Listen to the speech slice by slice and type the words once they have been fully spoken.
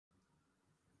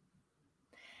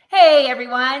Hey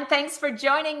everyone, thanks for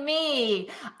joining me.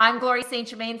 I'm Gloria St.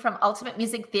 Germain from Ultimate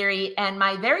Music Theory, and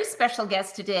my very special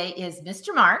guest today is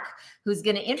Mr. Mark, who's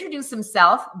going to introduce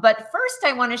himself. But first,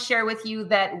 I want to share with you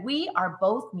that we are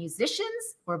both musicians,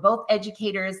 we're both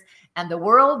educators, and the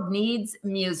world needs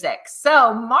music.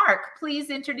 So, Mark, please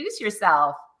introduce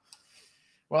yourself.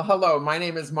 Well, hello, my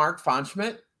name is Mark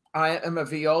Fonschmidt. I am a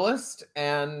violist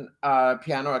and a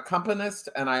piano accompanist,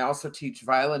 and I also teach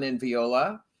violin and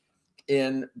viola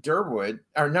in Durwood.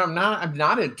 Or no, I'm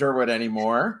not in Durwood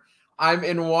anymore. I'm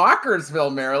in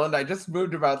Walkersville, Maryland. I just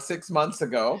moved about 6 months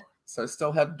ago, so I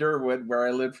still have Durwood where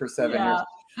I lived for 7 years.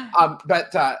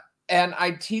 And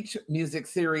I teach music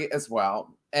theory as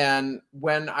well. And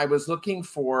when I was looking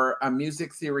for a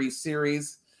music theory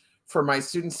series for my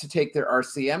students to take their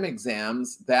RCM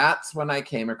exams, that's when I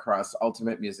came across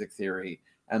Ultimate Music Theory,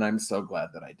 and I'm so glad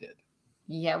that I did.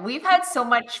 Yeah, we've had so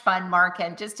much fun, Mark,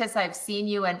 and just as I've seen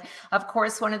you, and of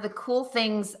course, one of the cool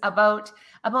things about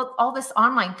all this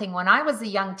online thing, when I was a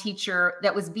young teacher,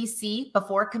 that was BC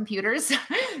before computers,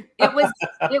 it was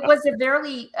a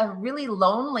really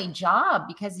lonely job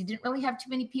because you didn't really have too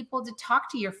many people to talk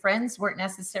to. Your friends weren't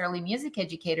necessarily music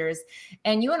educators,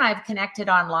 and you and I have connected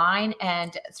online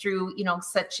and through,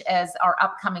 such as our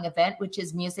upcoming event, which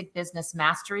is Music Business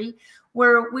Mastery,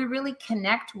 where we really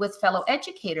connect with fellow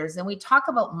educators and we talk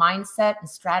about mindset and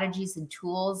strategies and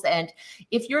tools. And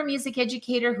if you're a music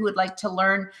educator who would like to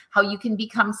learn how you can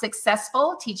become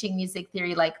successful teaching music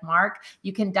theory like Mark,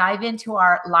 you can dive into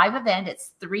our live event.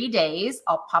 It's 3 days.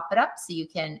 I'll pop it up so you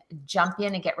can jump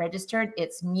in and get registered.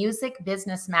 It's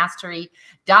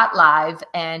MusicBusinessMastery.live,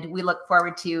 and we look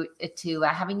forward to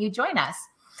having you join us.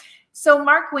 So,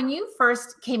 Mark, when you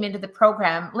first came into the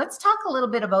program, let's talk a little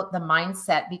bit about the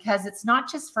mindset, because it's not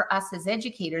just for us as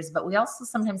educators, but we also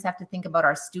sometimes have to think about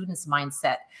our students'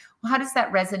 mindset. Well, how does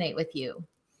that resonate with you?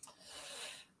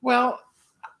 Well,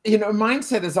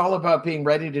 mindset is all about being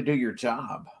ready to do your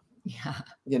job. Yeah.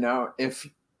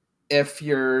 If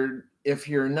you're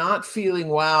not feeling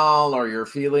well, or you're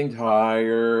feeling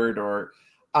tired, or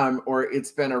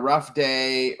it's been a rough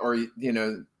day, or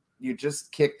you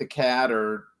just kicked the cat,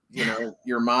 or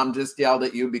your mom just yelled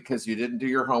at you because you didn't do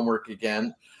your homework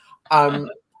again,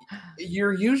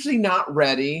 you're usually not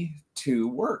ready to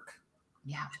work.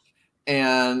 Yeah.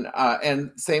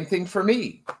 And same thing for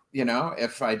me,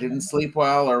 if I didn't sleep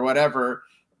well or whatever.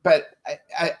 But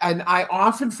I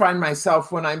often find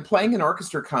myself when I'm playing an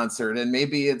orchestra concert, and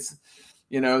maybe it's,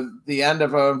 the end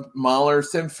of a Mahler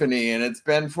symphony, and it's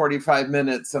been 45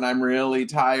 minutes and I'm really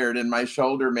tired and my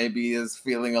shoulder maybe is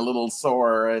feeling a little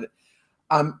sore. And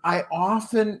I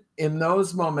often, in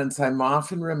those moments, I'm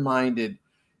often reminded,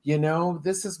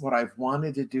 this is what I've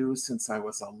wanted to do since I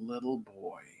was a little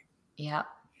boy. Yeah.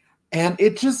 And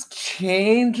it just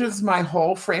changes my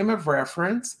whole frame of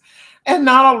reference. And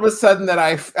not all of a sudden that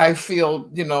I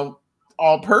feel,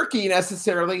 all perky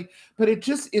necessarily, but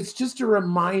it's just a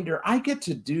reminder. I get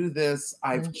to do this.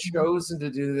 I've chosen to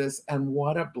do this. And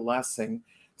what a blessing.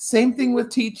 Same thing with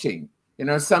teaching.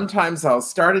 Sometimes I'll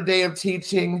start a day of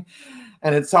teaching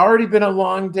and it's already been a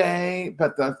long day,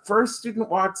 but the first student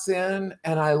walks in,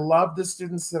 and I love the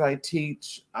students that I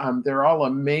teach. They're all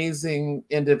amazing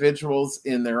individuals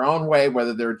in their own way,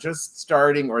 whether they're just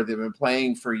starting or they've been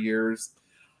playing for years.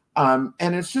 And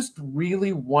it's just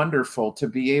really wonderful to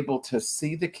be able to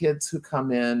see the kids who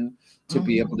come in, to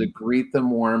be able to greet them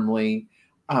warmly,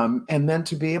 and then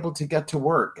to be able to get to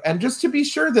work and just to be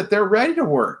sure that they're ready to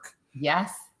work.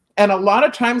 Yes. And a lot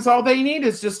of times all they need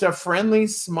is just a friendly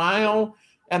smile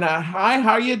and a hi,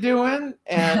 how you doing?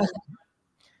 And,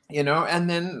 and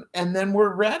then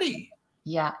we're ready.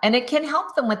 Yeah. And it can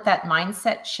help them with that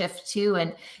mindset shift too.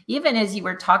 And even as you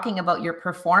were talking about your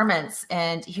performance,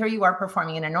 and here you are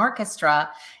performing in an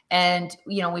orchestra, and,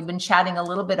 we've been chatting a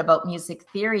little bit about music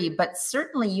theory, but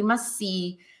certainly you must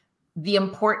see the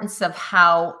importance of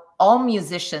how all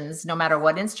musicians, no matter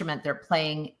what instrument they're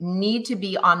playing, need to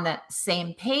be on the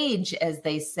same page, as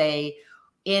they say,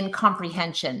 in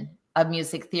comprehension of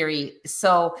music theory.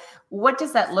 So what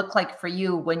does that look like for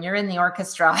you when you're in the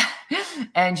orchestra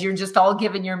and you're just all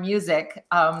given your music?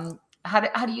 How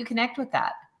do you connect with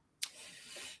that?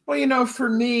 Well,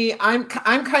 for me, I'm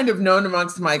kind of known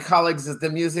amongst my colleagues as the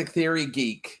music theory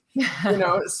geek.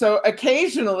 So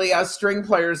occasionally as string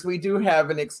players, we do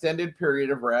have an extended period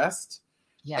of rest.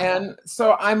 Yeah. And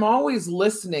so I'm always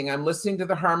listening. I'm listening to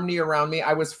the harmony around me.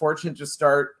 I was fortunate to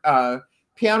start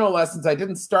piano lessons. I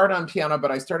didn't start on piano,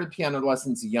 but I started piano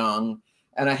lessons young.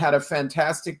 And I had a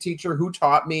fantastic teacher who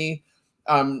taught me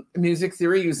music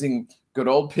theory using good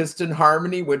old piston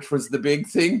harmony, which was the big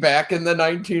thing back in the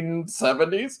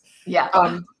 1970s.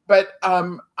 Yeah. But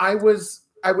I was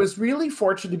I was really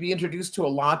fortunate to be introduced to a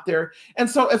lot there. And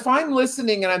so if I'm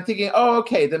listening and I'm thinking, oh,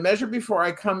 okay, the measure before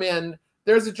I come in,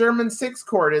 there's a German 6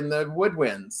 chord in the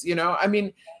woodwinds, you know, I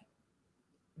mean,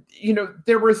 you know,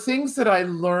 there were things that I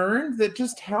learned that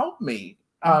just helped me.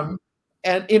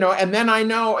 And, you know, and then I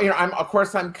know, you know, of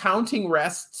course I'm counting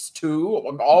rests too,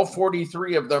 all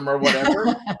 43 of them or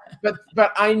whatever.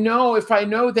 but I know if I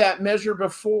know that measure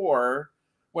before,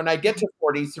 when I get to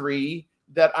 43,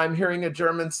 that I'm hearing a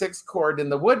German 6 chord in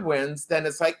the woodwinds, then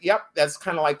it's like, yep, that's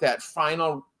kind of like that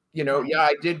final, you know, yeah,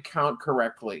 I did count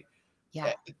correctly.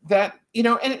 Yeah. That, you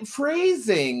know, and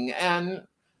phrasing and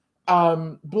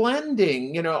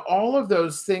blending, you know, all of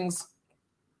those things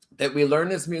that we learn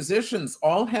as musicians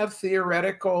all have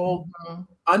theoretical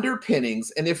underpinnings.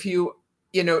 And if you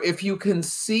know, if you can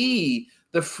see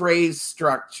the phrase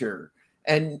structure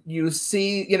and you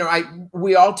see, you know,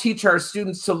 we all teach our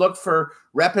students to look for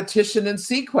repetition and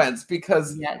sequence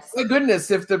because my goodness,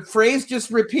 if the phrase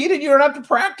just repeated, you don't have to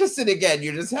practice it again.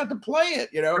 You just have to play it,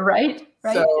 you know? Right.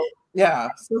 So yeah.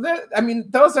 So that, I mean,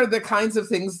 those are the kinds of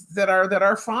things that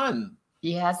are fun.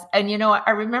 Yes. And, you know,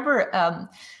 I remember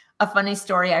a funny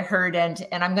story I heard, and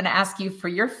I'm going to ask you for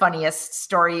your funniest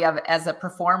story as a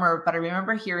performer, but I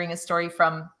remember hearing a story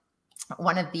from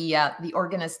one of the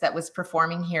organists that was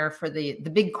performing here for the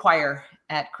big choir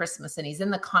at Christmas, and he's in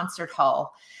the concert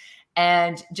hall.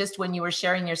 And just when you were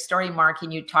sharing your story, Mark,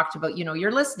 and you talked about, you know,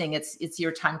 you're listening, it's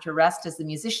your time to rest as the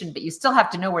musician, but you still have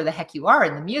to know where the heck you are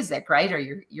in the music, right? Or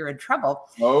you're in trouble.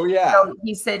 Oh yeah. So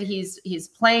he said he's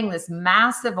playing this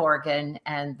massive organ,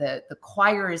 and the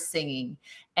choir is singing,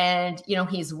 and you know,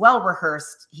 he's well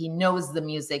rehearsed. He knows the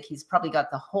music. He's probably got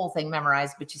the whole thing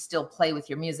memorized, but you still play with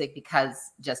your music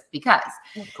just because.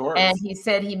 Of course. And he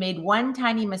said he made one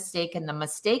tiny mistake, and the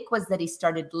mistake was that he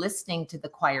started listening to the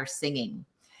choir singing.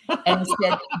 And he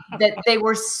said that they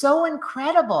were so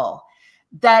incredible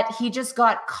that he just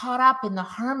got caught up in the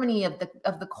harmony of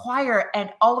the choir. And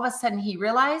all of a sudden he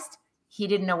realized he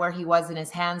didn't know where he was, and his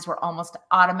hands were almost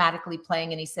automatically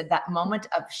playing. And he said that moment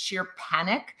of sheer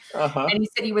panic. And he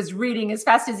said he was reading as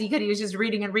fast as he could. He was just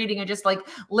reading and just like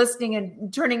listening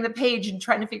and turning the page and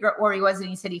trying to figure out where he was. And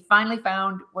he said he finally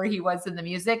found where he was in the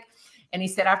music. And he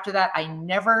said, after that, I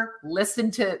never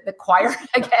listened to the choir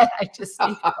again. I just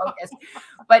stayed focused.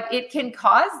 But it can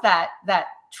cause that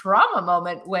trauma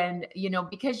moment when, you know,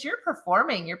 because you're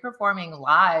performing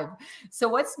live. So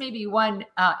what's maybe one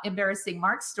embarrassing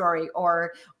Mark story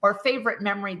or favorite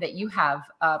memory that you have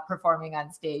performing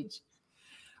on stage?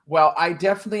 Well, I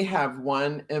definitely have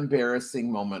one embarrassing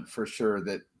moment for sure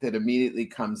that immediately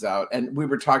comes out. And we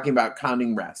were talking about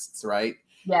counting rests, right?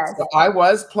 Yes. So I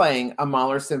was playing a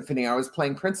Mahler symphony. I was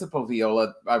playing principal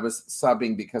viola. I was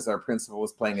subbing because our principal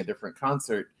was playing a different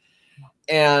concert.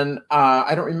 And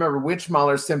I don't remember which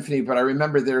Mahler symphony, but I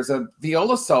remember there's a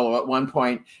viola solo at one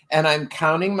point, and I'm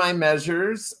counting my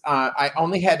measures. I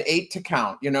only had 8 to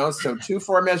count, you know, so 2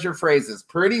 4-measure phrases,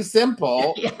 pretty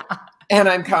simple. Yeah. And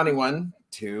I'm counting 1,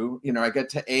 2, you know, I get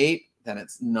to 8, then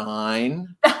it's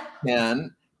 9,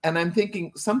 10, and I'm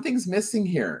thinking something's missing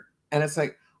here. And it's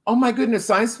like, oh my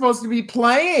goodness, I'm supposed to be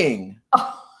playing.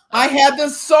 I had the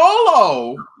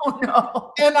solo. Oh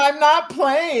no. And I'm not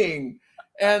playing.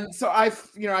 And so I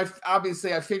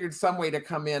obviously figured some way to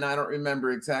come in. I don't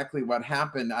remember exactly what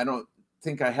happened. I don't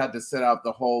think I had to sit out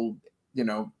the whole, you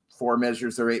know, 4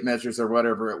 measures or 8 measures or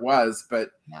whatever it was.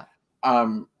 But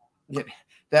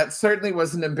that certainly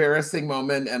was an embarrassing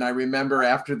moment. And I remember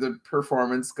after the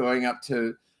performance going up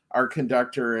to our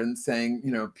conductor and saying,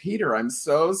 you know, Peter, I'm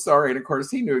so sorry. And of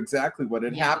course, he knew exactly what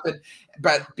had happened.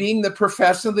 But being the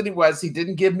professional that he was, he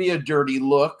didn't give me a dirty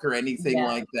look or anything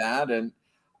like that. And,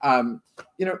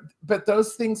 you know, but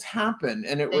those things happen.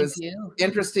 And it was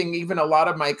interesting. Even a lot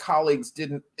of my colleagues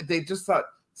they just thought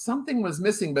something was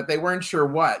missing, but they weren't sure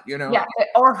what, you know. Yeah,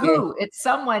 or who. It's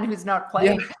someone who's not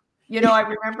playing. Yeah. You know, I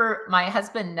remember my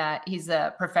husband, he's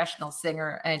a professional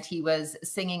singer, and he was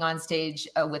singing on stage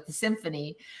with the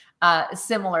symphony,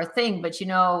 similar thing. But, you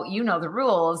know the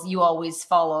rules. You always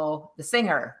follow the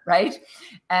singer, right?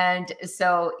 And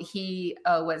so he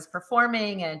was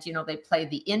performing, and, you know, they played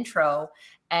the intro,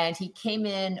 and he came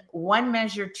in 1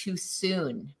 measure too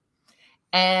soon.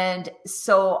 And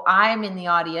so I'm in the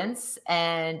audience,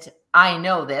 and I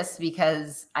know this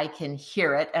because I can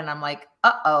hear it. And I'm like,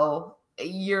 uh-oh.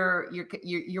 You're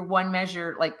 1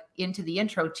 measure like into the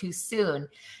intro too soon.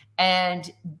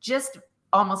 And just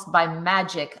almost by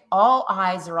magic, all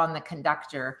eyes are on the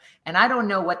conductor. And I don't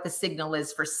know what the signal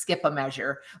is for skip a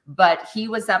measure, but he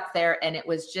was up there, and it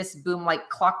was just boom, like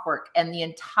clockwork. And the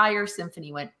entire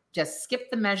symphony went just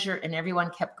skipped the measure and everyone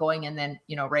kept going. And then,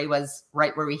 Ray was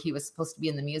right where he was supposed to be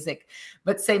in the music.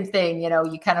 But same thing,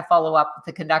 you kind of follow up with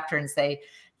the conductor and say,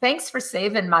 thanks for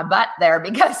saving my butt there,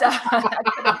 because that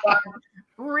could have gone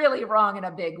really wrong in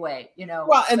a big way,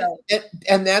 Well,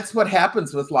 and that's what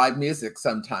happens with live music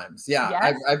sometimes. Yeah,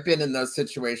 yes. I've been in those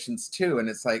situations too. And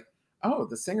it's like, oh,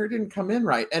 the singer didn't come in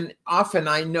right. And often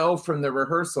I know from the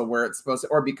rehearsal where it's supposed to,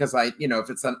 or because if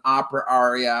it's an opera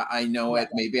aria, I know it.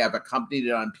 Maybe I've accompanied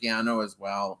it on piano as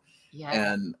well. Yes.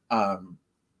 And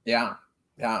yeah.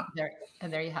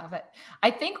 There you have it.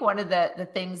 I think one of the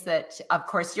things that, of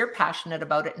course, you're passionate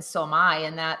about it, and so am I,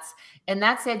 and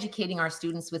that's educating our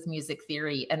students with music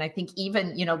theory. And I think even,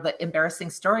 the embarrassing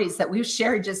stories that we've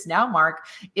shared just now, Mark,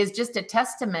 is just a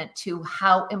testament to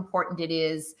how important it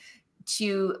is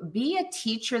to be a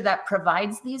teacher that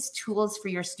provides these tools for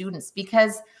your students,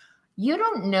 because you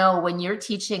don't know when you're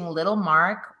teaching little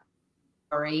Mark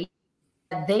or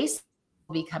they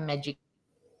become educated,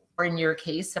 or in your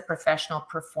case, a professional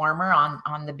performer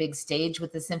on the big stage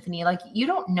with the symphony. Like, you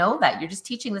don't know that. You're just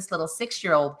teaching this little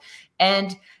 6-year-old.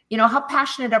 And, how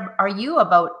passionate are you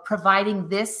about providing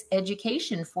this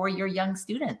education for your young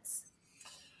students?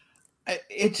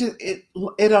 It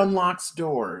unlocks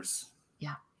doors.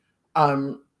 Yeah.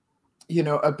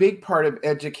 A big part of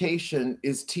education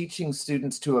is teaching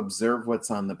students to observe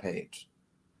what's on the page.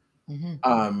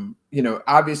 Mm-hmm.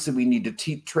 Obviously we need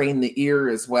to train the ear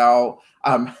as well.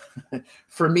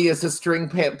 For me as a string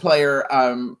player,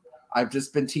 I've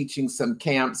just been teaching some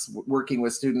camps, working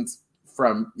with students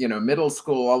from, middle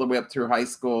school all the way up through high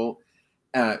school,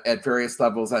 at various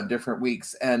levels on different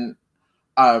weeks. And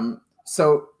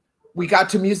so we got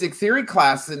to music theory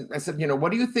class, and I said,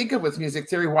 what do you think of with music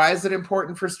theory? Why is it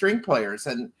important for string players?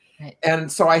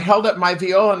 And so I held up my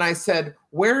viola and I said,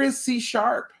 where is C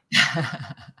sharp?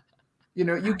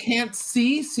 You can't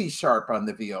see C sharp on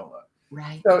the viola.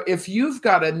 Right. So if you've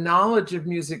got a knowledge of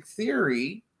music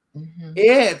theory, mm-hmm.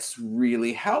 it's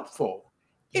really helpful.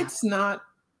 Yeah. It's not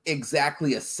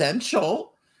exactly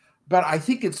essential, but I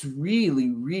think it's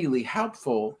really, really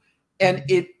helpful. And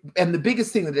the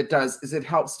biggest thing that it does is it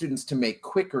helps students to make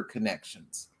quicker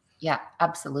connections. Yeah,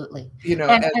 absolutely.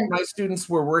 And my students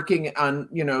were working on,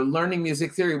 learning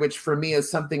music theory, which for me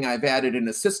is something I've added in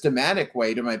a systematic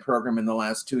way to my program in the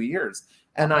last 2 years.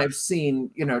 And I've seen,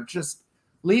 just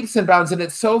leaps and bounds. And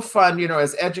it's so fun,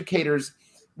 as educators,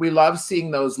 we love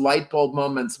seeing those light bulb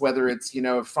moments, whether it's,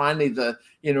 finally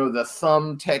the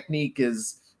thumb technique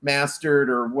is mastered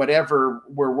or whatever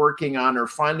we're working on, or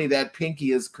finally that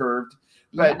pinky is curved.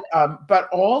 But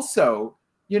also,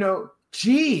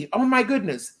 G, oh my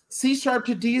goodness, C sharp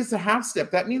to D is a half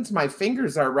step. That means my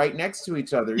fingers are right next to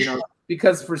each other,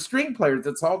 because for string players,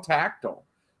 it's all tactile.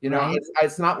 Right.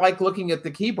 It's not like looking at the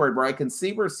keyboard where I can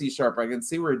see where C sharp, I can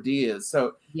see where D is.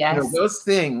 So, yes. Those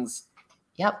things,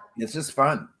 yep, it's just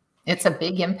fun. It's a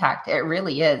big impact. It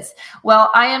really is. Well,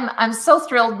 I'm so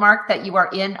thrilled, Mark, that you are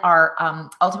in our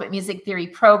Ultimate Music Theory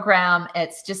program.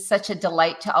 It's just such a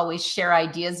delight to always share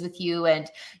ideas with you, and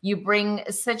you bring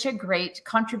such a great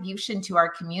contribution to our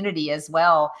community as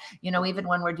well. Even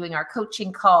when we're doing our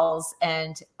coaching calls,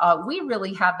 and we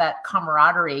really have that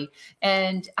camaraderie.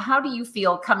 And how do you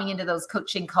feel coming into those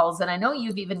coaching calls? And I know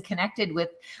you've even connected with,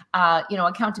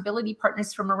 accountability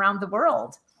partners from around the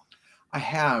world. I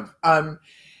have.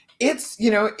 It's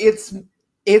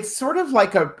sort of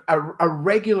like a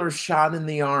regular shot in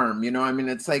the arm,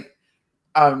 it's like,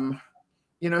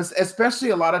 especially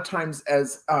a lot of times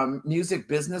as music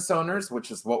business owners,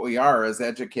 which is what we are as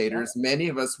educators, yep. Many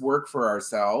of us work for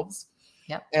ourselves.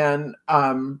 Yep. And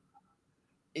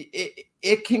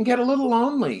it can get a little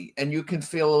lonely, and you can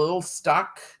feel a little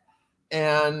stuck.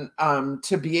 And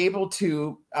to be able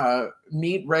to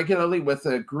meet regularly with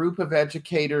a group of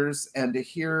educators and to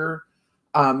hear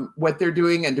what they're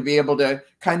doing, and to be able to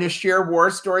kind of share war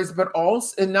stories, but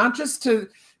also, and not just to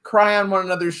cry on one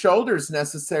another's shoulders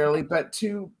necessarily, but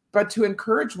to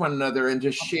encourage one another and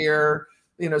to share,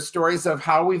 stories of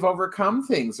how we've overcome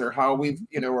things, or how we've,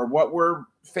 or what we're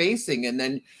facing. And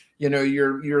then,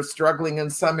 you're struggling in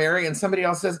some area and somebody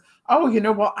else says, oh,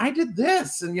 well, I did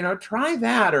this, and, try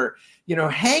that, or,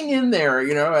 hang in there,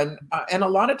 and a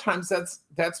lot of times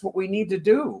that's what we need to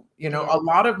do. A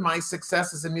lot of my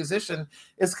success as a musician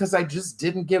is because I just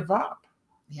didn't give up.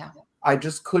 Yeah. I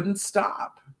just couldn't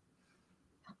stop.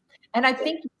 And I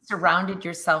think you surrounded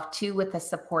yourself too with a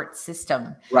support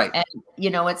system. Right. And,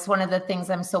 it's one of the things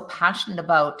I'm so passionate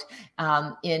about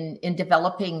in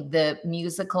developing the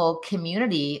musical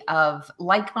community of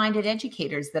like-minded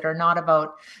educators that are not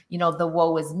about, the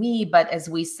woe is me, but as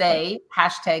we say,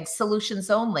 hashtag solutions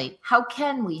only. How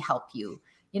can we help you?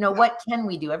 You know, what can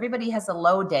we do? Everybody has a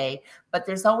low day, but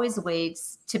there's always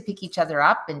ways to pick each other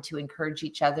up and to encourage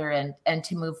each other and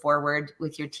to move forward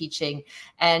with your teaching.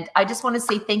 And I just want to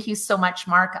say thank you so much,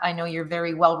 Mark. I know you're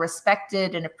very well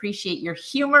respected and appreciate your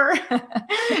humor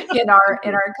in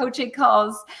our coaching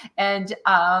calls. And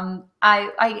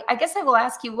I guess I will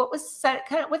ask you,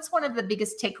 what's one of the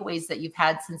biggest takeaways that you've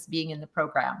had since being in the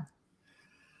program?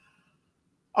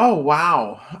 Oh,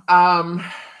 wow.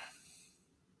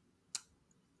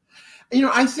 You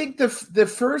know, I think the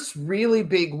first really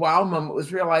big wow moment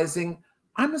was realizing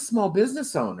I'm a small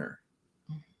business owner.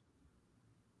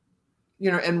 You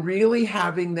know, and really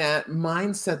having that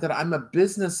mindset that I'm a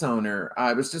business owner.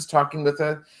 I was just talking with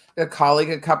a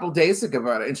colleague a couple days ago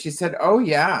about it, and she said, "Oh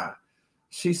yeah,"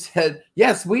 she said,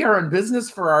 "Yes, we are in business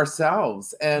for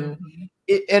ourselves." And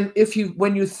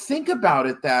when you think about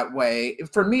it that way,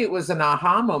 for me, it was an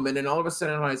aha moment, and all of a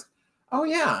sudden I realized, "Oh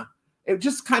yeah." It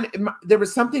just kind of, there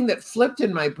was something that flipped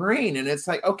in my brain, and it's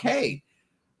like, okay,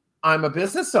 I'm a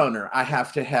business owner. I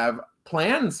have to have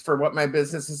plans for what my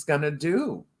business is going to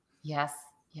do. Yes.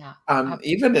 Yeah.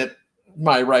 Even at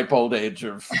my ripe old age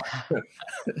of,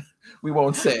 we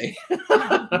won't say.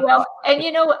 Well, and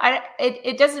you know,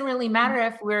 it doesn't really matter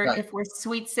if we're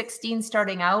sweet 16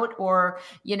 starting out, or,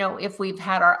 you know, if we've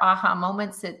had our aha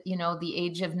moments at, you know, the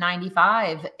age of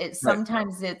 95.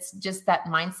 Sometimes it's just that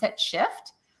mindset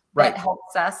shift that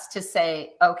helps us to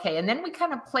say, okay, and then we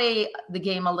kind of play the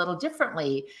game a little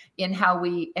differently in how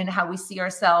we see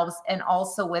ourselves, and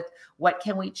also with what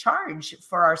can we charge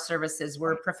for our services.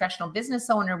 We're a professional business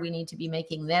owner. We need to be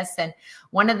making this. And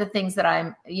one of the things that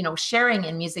I'm, you know, sharing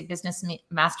in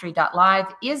MusicBusinessMastery.live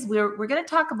is we're going to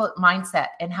talk about mindset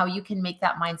and how you can make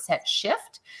that mindset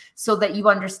shift so that you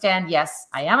understand, yes,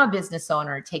 I am a business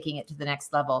owner, taking it to the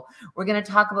next level. We're going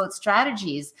to talk about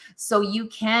strategies so you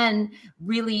can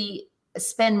really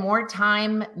spend more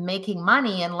time making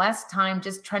money and less time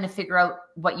just trying to figure out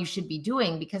what you should be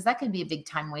doing, because that can be a big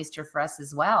time waster for us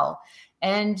as well.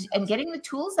 And getting the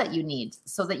tools that you need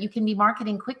so that you can be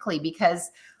marketing quickly, because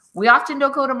we often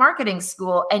don't go to marketing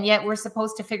school, and yet we're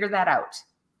supposed to figure that out.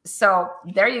 So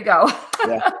there you go.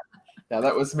 Yeah,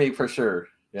 that was me for sure.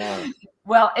 Yeah.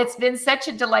 Well, it's been such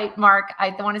a delight, Mark. I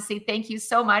want to say thank you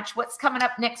so much. What's coming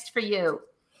up next for you?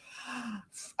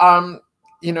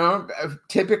 You know, a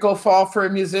typical fall for a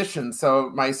musician. So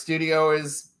my studio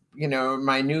is, you know,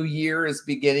 my new year is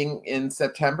beginning in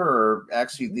September, or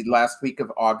actually the last week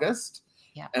of August.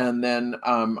 Yeah. And then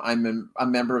I'm a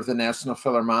member of the National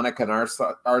Philharmonic, and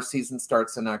our season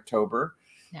starts in October.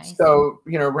 Nice. So,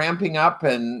 you know, ramping up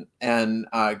and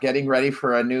getting ready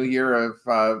for a new year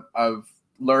of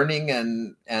learning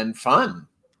and fun.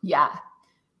 Yeah.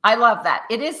 I love that.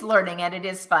 It is learning and it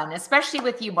is fun, especially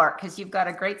with you, Mark, because you've got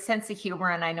a great sense of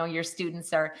humor, and I know your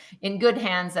students are in good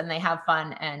hands and they have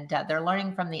fun, and they're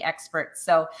learning from the experts.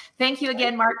 So thank you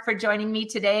again, Mark, for joining me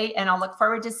today, and I'll look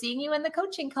forward to seeing you in the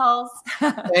coaching calls.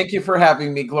 Thank you for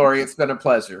having me, Gloria. It's been a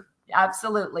pleasure.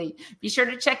 Absolutely. Be sure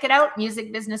to check it out,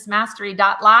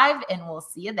 MusicBusinessMastery.live, and we'll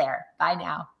see you there. Bye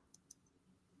now.